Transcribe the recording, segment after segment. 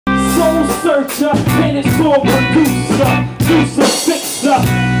researcher, painted for producer, juicer, fixer,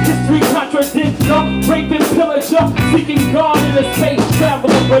 history contradictor, rape and pillager, seeking God in a space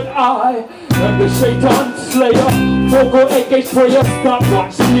traveler, but I am the Shaitan slayer, vocal AK sprayer, stop,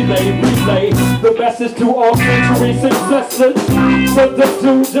 watch, relay, the message to all century successors, but the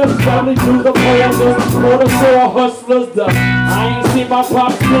two just family to the players, motor store hustlers, I ain't seen my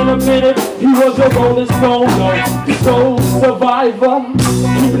pops in a minute, he was a rolling stone, soul survivor,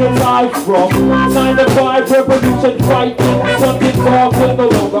 keeping it live from 9 to 5 revolution fighting, something called with no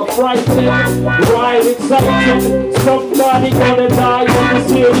longer frightening, right exciting, somebody gonna die in the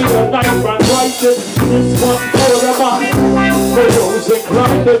city tonight, right righteous, this one for the mind, for those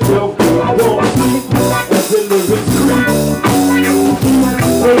inclined to joke, don't sleep, as the lyrics scream,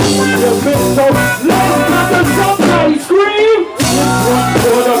 let somebody scream, this one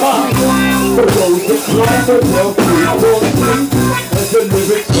for the mind, for those inclined to joke, don't sleep, as the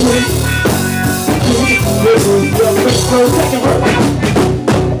lyrics scream, second verse.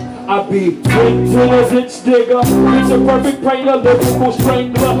 I be intelligence digger, it's a perfect painter, lyrical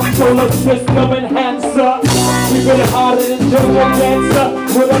strangler, solar system enhancer, keeping it harder than JoJo dancer,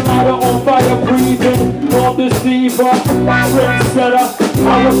 with a lighter on fire breathing, born deceiver, trendsetter,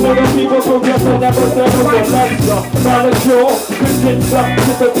 power for the people, progressive, never settle for lesser, molecule, condenser,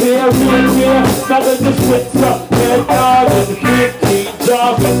 disappear, reappear, knowledge dispenser, head guarded, 15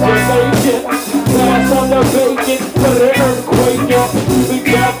 jobs information, pass on the bacon, for the earthquake, keeping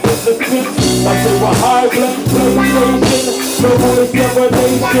back to the fence, like they were high blame PlayStation, the voice of a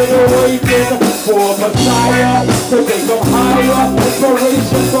nation awaken, for Messiah, to take them higher,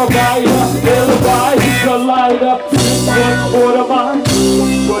 inspiration provider, alibi, collider, one for the mind,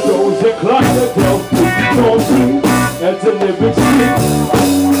 for those inclined to go, don't sleep, and to live in sleep,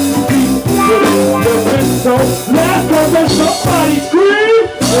 so last time that somebody scream,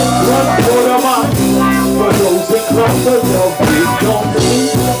 one for the mind, for those inclined to go, don't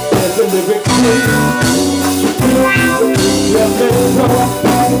sleep, and to live in sleep,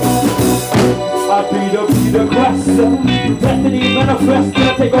 I be the quester, destiny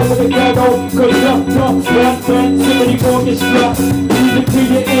manifestor, take over the ghetto, conductor, rap band, symphony orchestra, music to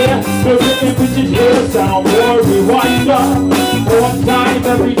your ear, spirit images here, sound war rewinder, on time,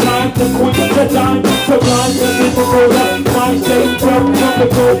 every time, to quench the dime, sublime, the difficult, mind state, from the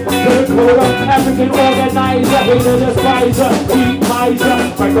code, to the coda, African organizer, hater despiser, deep miser,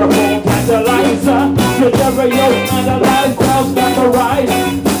 microphone tantalizer, stereo, analyze, house got the rise.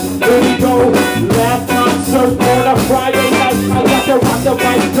 Here we go, last concert on a Friday night. I got to rock the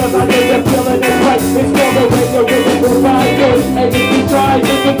mic cause I know the feeling is right. It's for the radio, really provider. And if you try,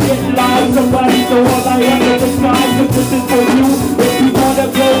 you can get live. Somebody know all I am in the sky. Cause this is for you. If you wanna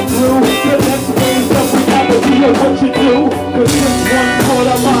go through the next phase of reality of what you do. Cause this one's for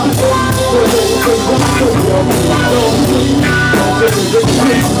the mind. For those who want to go, don't sleep. This is the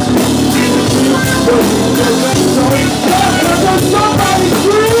street. Somebody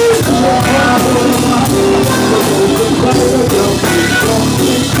scream!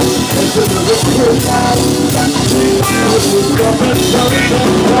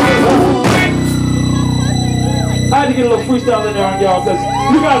 I had to get a little freestyle in there on y'all because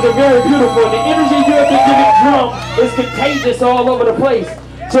you guys are very beautiful and the energy you have been giving drum is contagious all over the place.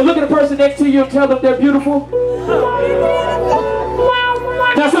 So look at the person next to you and tell them they're beautiful.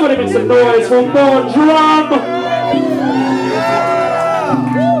 Now somebody make some noise for more drum.